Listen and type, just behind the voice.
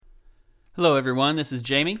Hello, everyone. This is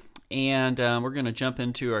Jamie, and we're going to jump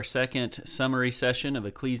into our second summary session of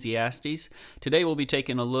Ecclesiastes. Today, we'll be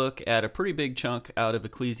taking a look at a pretty big chunk out of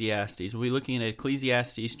Ecclesiastes. We'll be looking at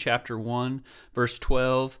Ecclesiastes chapter 1, verse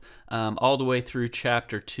 12, all the way through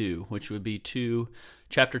chapter 2, which would be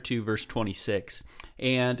chapter 2, verse 26.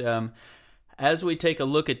 And as we take a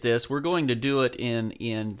look at this, we're going to do it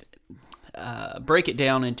in break it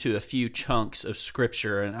down into a few chunks of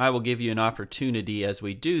Scripture, and I will give you an opportunity as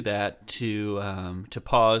we do that to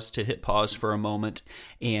hit pause for a moment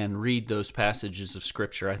and read those passages of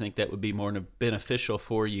Scripture. I think that would be more beneficial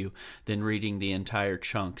for you than reading the entire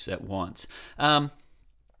chunks at once.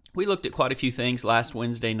 We looked at quite a few things last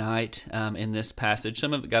Wednesday night in this passage.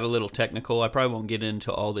 Some of it got a little technical. I probably won't get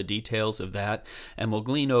into all the details of that, and we'll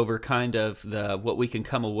glean over kind of what we can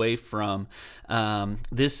come away from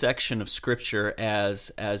this section of Scripture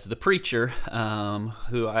as the preacher,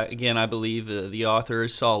 who I believe the author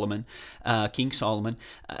is Solomon, King Solomon,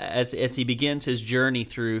 as he begins his journey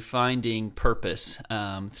through finding purpose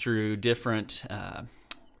through different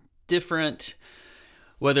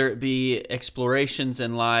whether it be explorations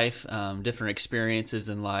in life, different experiences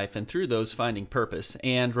in life, and through those finding purpose.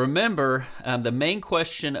 And remember, the main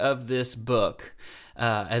question of this book,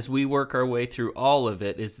 as we work our way through all of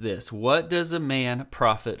it, is this: what does a man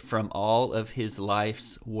profit from all of his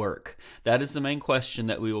life's work? That is the main question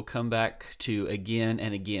that we will come back to again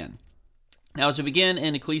and again. Now, as we begin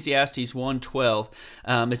in Ecclesiastes 1:12,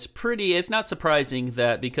 it's not surprising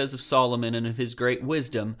that because of Solomon and of his great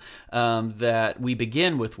wisdom, that we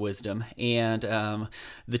begin with wisdom. And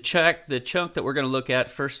the chunk that we're going to look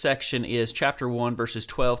at, first section, is chapter 1, verses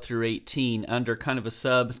 12 through 18, under kind of a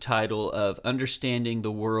subtitle of Understanding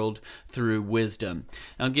the World Through Wisdom.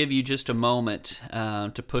 I'll give you just a moment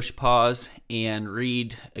to push pause and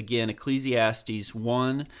read again Ecclesiastes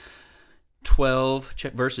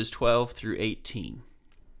 1:12, verses 12 through 18.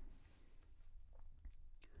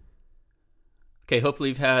 Okay, hopefully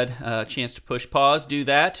you've had a chance to push pause, do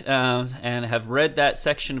that, and have read that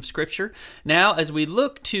section of Scripture. Now, as we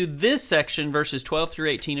look to this section, verses 12 through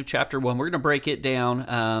 18 of chapter 1, we're going to break it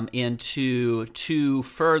down into two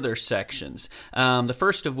further sections, the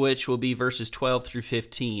first of which will be verses 12 through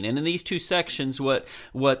 15. And in these two sections, what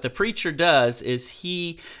the preacher does is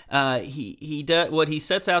he does what he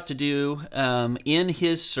sets out to do in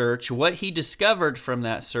his search, what he discovered from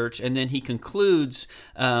that search, and then he concludes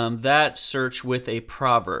that search with a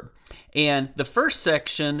proverb. And the first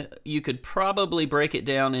section, you could probably break it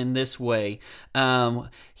down in this way.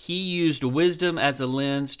 He used wisdom as a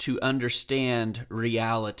lens to understand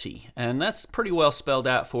reality. And that's pretty well spelled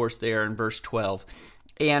out for us there in verse 12.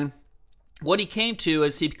 And what he came to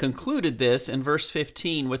as he concluded this in verse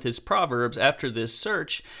 15 with his Proverbs after this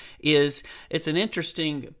search it's an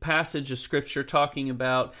interesting passage of Scripture talking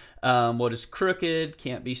about what is crooked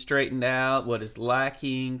can't be straightened out, what is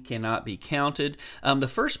lacking cannot be counted. The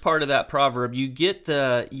first part of that proverb, you get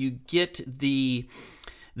the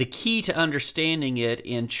key to understanding it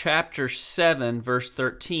in chapter 7, verse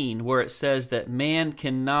 13, where it says that man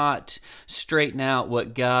cannot straighten out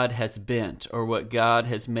what God has bent or what God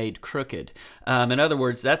has made crooked. In other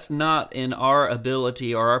words, that's not in our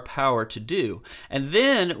ability or our power to do. And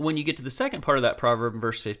then when you get to the second part of that proverb in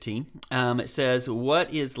verse 15, it says,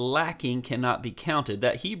 what is lacking cannot be counted.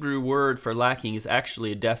 That Hebrew word for lacking is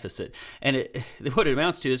actually a deficit. And what it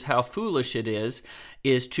amounts to is how foolish it is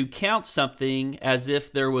to count something as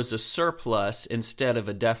if there was a surplus instead of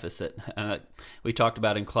a deficit. We talked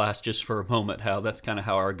about in class just for a moment how that's kind of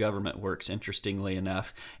how our government works, interestingly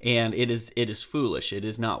enough. And it is foolish. It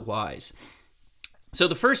is not wise. So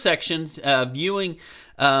the first section,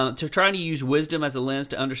 trying to use wisdom as a lens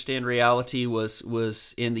to understand reality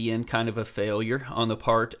was in the end kind of a failure on the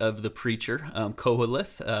part of the preacher,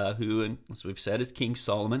 Koheleth, who, as we've said, is King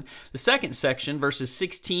Solomon. The second section, verses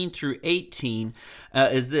 16 through 18,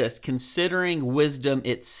 is this: considering wisdom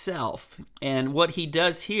itself. And what he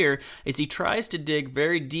does here is he tries to dig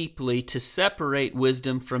very deeply to separate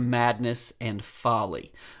wisdom from madness and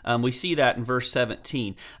folly. We see that in verse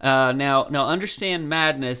 17. Now understand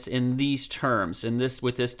madness in these terms,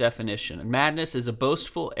 with this definition. Madness is a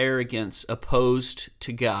boastful arrogance opposed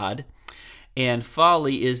to God, and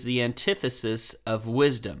folly is the antithesis of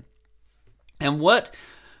wisdom. And what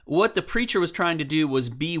the preacher was trying to do was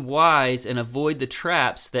be wise and avoid the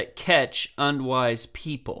traps that catch unwise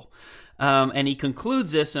people. And he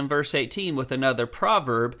concludes this in verse 18 with another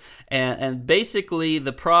proverb, and basically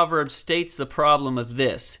the proverb states the problem of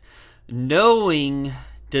this: knowing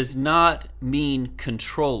does not mean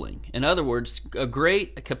controlling. In other words, a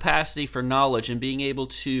great capacity for knowledge and being able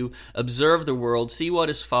to observe the world, see what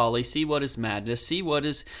is folly, see what is madness, see what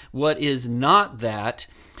is not that,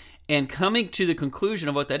 and coming to the conclusion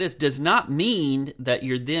of what that is does not mean that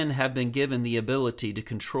you then have been given the ability to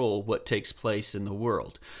control what takes place in the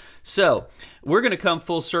world. So we're going to come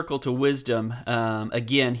full circle to wisdom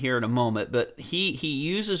again here in a moment, but he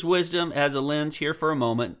uses wisdom as a lens here for a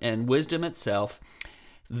moment, and wisdom itself.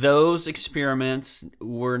 Those experiments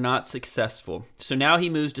were not successful. So now he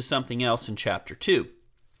moves to something else in chapter 2.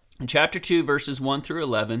 In chapter 2, verses 1 through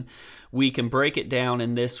 11, we can break it down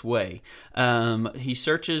in this way. He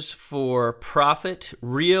searches for profit,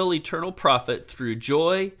 real eternal profit, through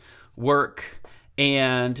joy, work,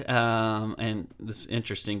 and this is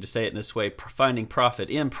interesting to say it in this way, finding profit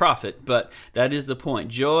in profit, but that is the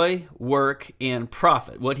point. Joy, work, and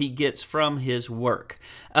profit, what he gets from his work.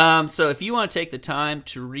 So if you want to take the time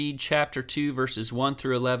to read chapter 2, verses 1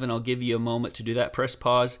 through 11, I'll give you a moment to do that. Press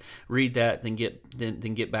pause, read that, then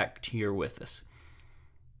get back to here with us.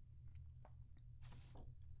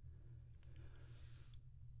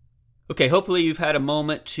 Okay, hopefully you've had a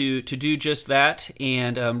moment to do just that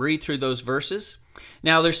and read through those verses.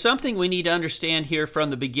 Now, there's something we need to understand here from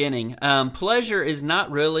the beginning. Pleasure is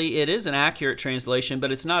not really, it is an accurate translation,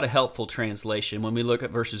 but it's not a helpful translation when we look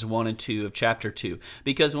at verses 1 and 2 of chapter 2.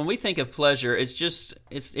 Because when we think of pleasure,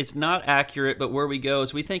 it's not accurate, but where we go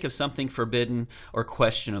is we think of something forbidden or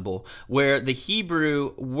questionable, where the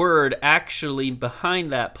Hebrew word actually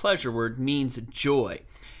behind that pleasure word means joy.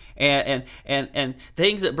 And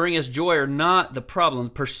things that bring us joy are not the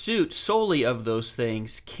problem. Pursuit solely of those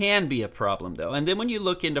things can be a problem, though. And then when you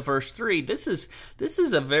look into verse 3, this is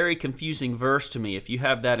a very confusing verse to me if you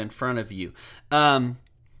have that in front of you.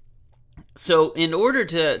 So in order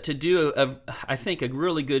to do, I think, a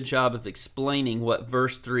really good job of explaining what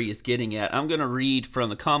verse 3 is getting at, I'm going to read from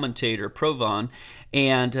the commentator Provan,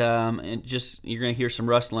 and just you're going to hear some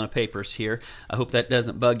rustling of papers here. I hope that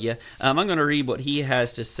doesn't bug you. I'm going to read what he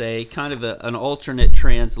has to say, kind of an alternate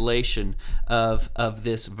translation of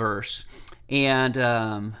this verse, and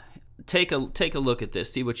take a look at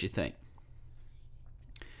this. See what you think.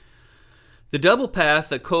 The double path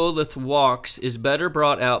that Koheleth walks is better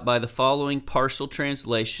brought out by the following partial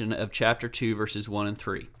translation of chapter 2, verses 1 and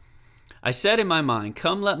 3. I said in my mind,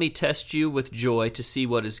 come let me test you with joy to see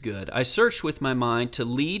what is good. I searched with my mind to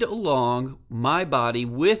lead along my body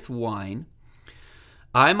with wine,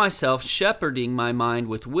 I myself shepherding my mind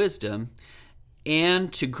with wisdom,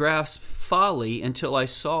 and to grasp folly until I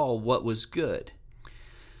saw what was good.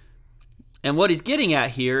 And what he's getting at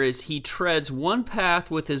here is he treads one path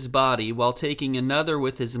with his body while taking another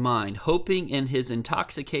with his mind, hoping in his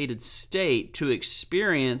intoxicated state to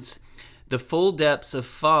experience the full depths of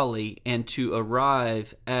folly and to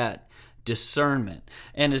arrive at discernment.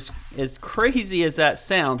 And as crazy as that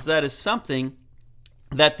sounds, that is something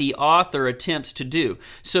that the author attempts to do.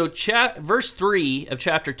 So verse 3 of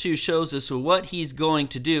chapter 2 shows us what he's going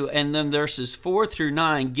to do, and then verses 4 through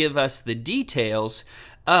 9 give us the details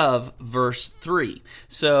of verse 3.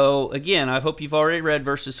 So again, I hope you've already read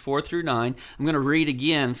verses 4 through 9. I'm going to read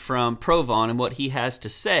again from Provan and what he has to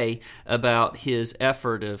say about his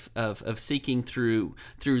effort of seeking through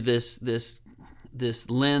this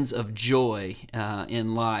lens of joy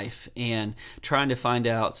in life and trying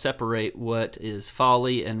to separate what is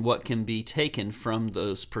folly and what can be taken from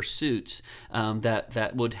those pursuits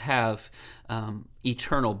that would have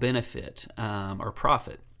eternal benefit or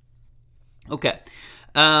profit. Okay.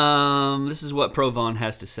 This is what Provan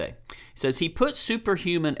has to say. He says, he put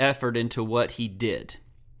superhuman effort into what he did.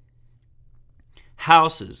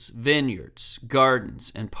 Houses, vineyards,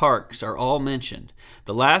 gardens, and parks are all mentioned.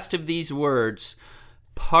 The last of these words,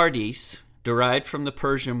 pardes, derived from the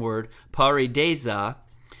Persian word paradesa,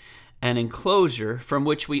 an enclosure, from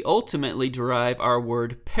which we ultimately derive our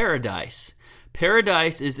word paradise.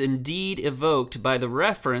 Paradise is indeed evoked by the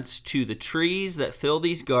reference to the trees that fill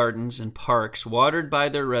these gardens and parks, watered by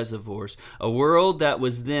their reservoirs, a world that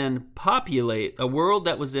was then populated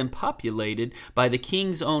by the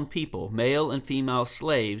king's own people, male and female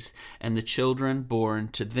slaves, and the children born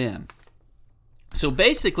to them. So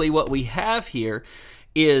basically what we have here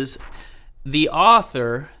is the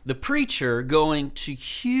author, the preacher, going to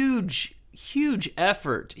huge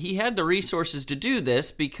effort. He had the resources to do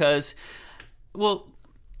this because, well,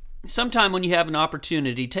 sometime when you have an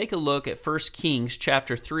opportunity, take a look at 1 Kings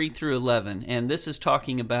chapter 3 through 11, and this is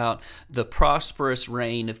talking about the prosperous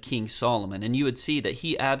reign of King Solomon, and you would see that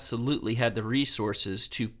he absolutely had the resources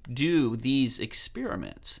to do these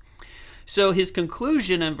experiments. So his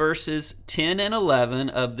conclusion in verses 10 and 11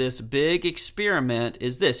 of this big experiment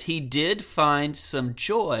is this: he did find some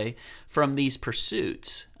joy from these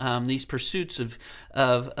pursuits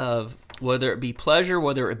of whether it be pleasure,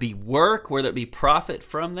 whether it be work, whether it be profit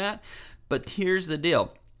from that. But here's the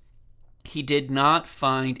deal: he did not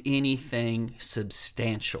find anything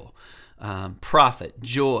substantial, profit,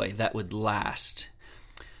 joy that would last.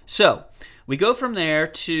 So we go from there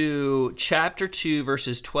to chapter 2,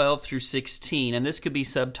 verses 12 through 16, and this could be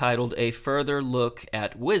subtitled A Further Look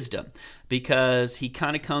at Wisdom, because he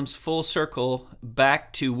kind of comes full circle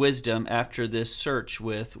back to wisdom after this search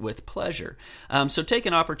with pleasure. So take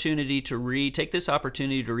this opportunity to read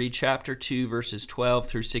chapter 2, verses 12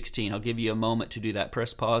 through 16. I'll give you a moment to do that.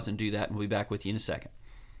 Press pause and do that, and we'll be back with you in a second.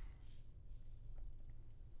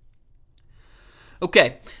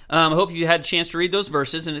 Okay, I hope you had a chance to read those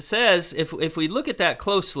verses, and it says, if we look at that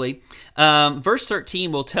closely, verse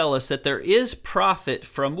 13 will tell us that there is profit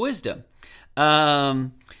from wisdom,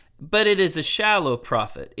 but it is a shallow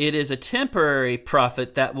profit. It is a temporary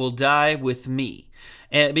profit that will die with me.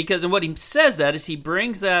 And what he says that is he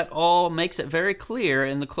brings that all, makes it very clear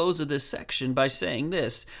in the close of this section by saying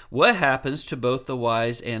this: what happens to both the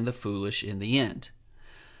wise and the foolish in the end?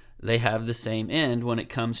 They have the same end when it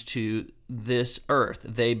comes to this earth.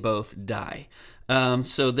 They both die.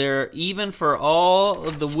 So they're, even for all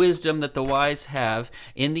of the wisdom that the wise have,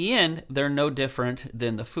 in the end, they're no different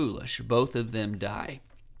than the foolish. Both of them die.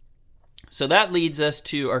 So that leads us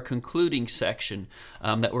to our concluding section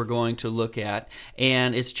that we're going to look at,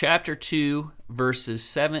 and it's chapter 2, verses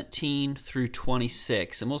 17 through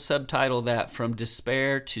 26, and we'll subtitle that From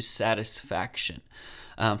Despair to Satisfaction.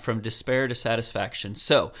 From despair to satisfaction.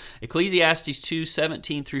 So, Ecclesiastes 2,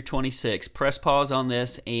 17 through 26. Press pause on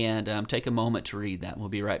this and take a moment to read that. We'll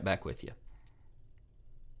be right back with you.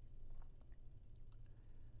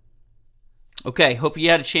 Okay, hope you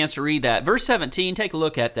had a chance to read that. Verse 17, take a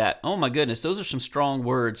look at that. Oh my goodness, those are some strong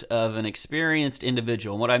words of an experienced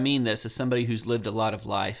individual. And what I mean this is somebody who's lived a lot of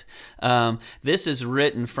life. This is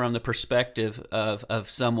written from the perspective of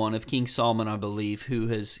someone, of King Solomon, I believe, who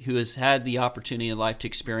has had the opportunity in life to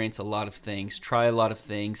experience a lot of things, try a lot of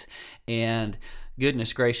things, and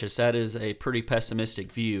goodness gracious, that is a pretty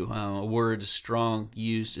pessimistic view. A word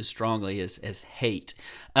used as strongly as hate.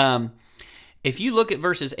 If you look at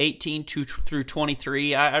verses 18 through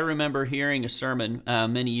 23, I remember hearing a sermon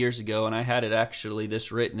many years ago, and I had it actually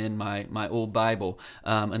this written in my old Bible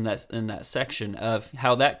in that section of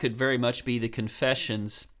how that could very much be the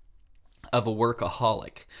confessions of a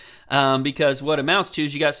workaholic. Because what amounts to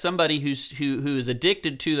is you got somebody who is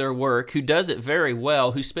addicted to their work, who does it very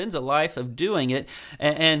well, who spends a life of doing it,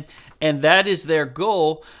 and that is their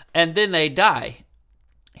goal, and then they die.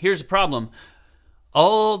 Here's the problem.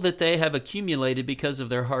 All that they have accumulated because of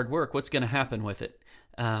their hard work, what's going to happen with it?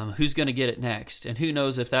 Who's going to get it next? And who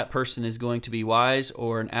knows if that person is going to be wise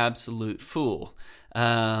or an absolute fool?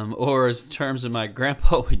 Or as terms of my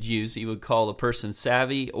grandpa would use, he would call a person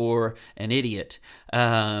savvy or an idiot.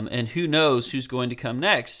 And who knows who's going to come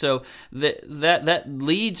next? So that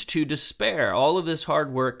leads to despair. All of this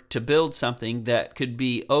hard work to build something that could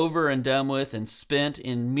be over and done with and spent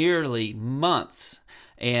in merely months,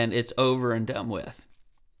 and it's over and done with.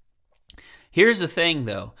 Here's the thing,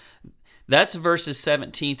 though. That's verses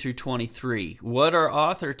 17 through 23. What our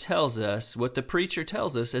author tells us, what the preacher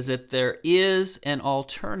tells us, is that there is an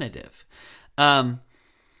alternative. In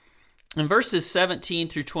verses 17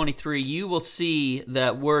 through 23, you will see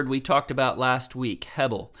that word we talked about last week,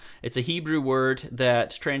 hebel. It's a Hebrew word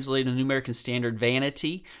that's translated in the New American Standard,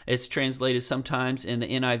 vanity. It's translated sometimes in the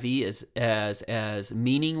NIV as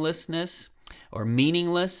meaninglessness or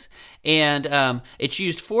meaningless. And it's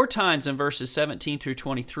used 4 times in verses 17 through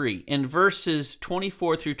 23. In verses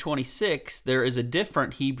 24 through 26, there is a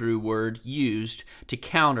different Hebrew word used to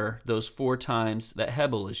counter those 4 times that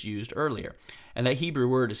hebel is used earlier. And that Hebrew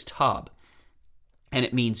word is tab, and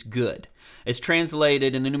it means good. It's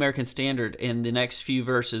translated in the New American Standard in the next few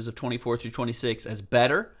verses of 24 through 26 as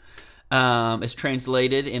better. It's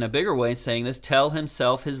translated in a bigger way saying this: tell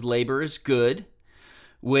himself his labor is good,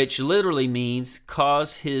 which literally means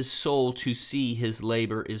cause his soul to see his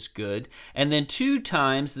labor is good. And then 2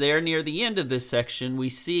 times there near the end of this section, we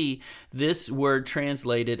see this word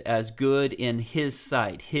translated as good in his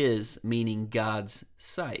sight, his meaning God's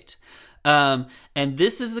sight. And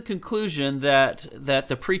this is the conclusion that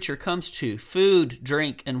the preacher comes to. Food,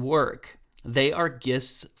 drink, and work, they are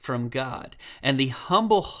gifts from God. And the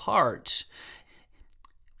humble heart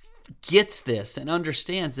gets this and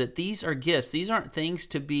understands that these are gifts. These aren't things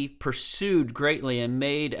to be pursued greatly and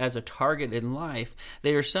made as a target in life.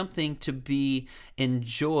 They are something to be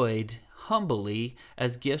enjoyed humbly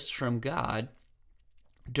as gifts from God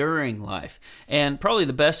during life. And probably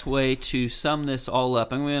the best way to sum this all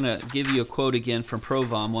up, I'm going to give you a quote again from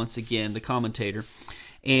Provom, once again, the commentator.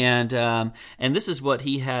 And this is what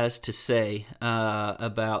he has to say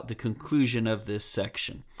about the conclusion of this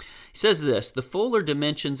section. He says this: the fuller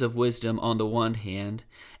dimensions of wisdom on the one hand,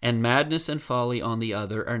 and madness and folly on the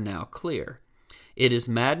other, are now clear. It is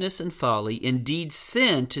madness and folly, indeed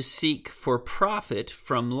sin, to seek for profit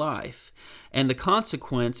from life, and the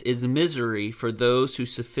consequence is misery for those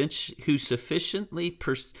sufficiently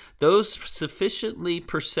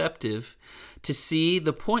perceptive to see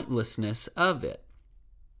the pointlessness of it.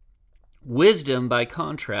 Wisdom, by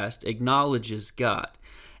contrast, acknowledges God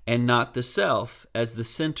and not the self as the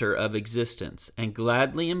center of existence, and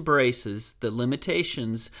gladly embraces the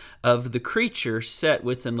limitations of the creature set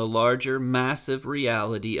within the larger, massive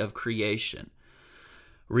reality of creation.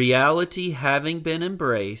 Reality having been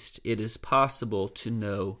embraced, it is possible to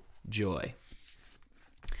know joy.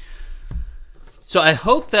 So I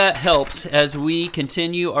hope that helps as we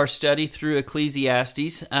continue our study through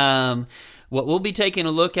Ecclesiastes. What we'll be taking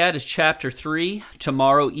a look at is chapter 3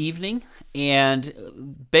 tomorrow evening.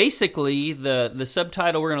 And basically, the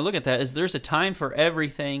subtitle we're going to look at that is There's a Time for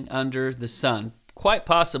Everything Under the Sun. Quite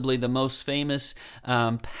possibly the most famous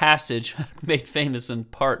passage, made famous in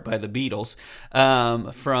part by the Beatles,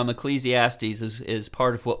 from Ecclesiastes is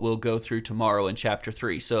part of what we'll go through tomorrow in chapter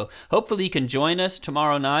 3. So hopefully you can join us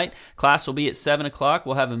tomorrow night. Class will be at 7 o'clock.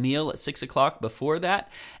 We'll have a meal at 6 o'clock before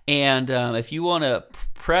that. And if you want to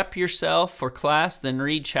prep yourself for class, then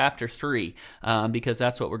read chapter 3, because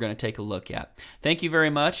that's what we're going to take a look at. Thank you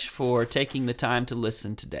very much for taking the time to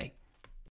listen today.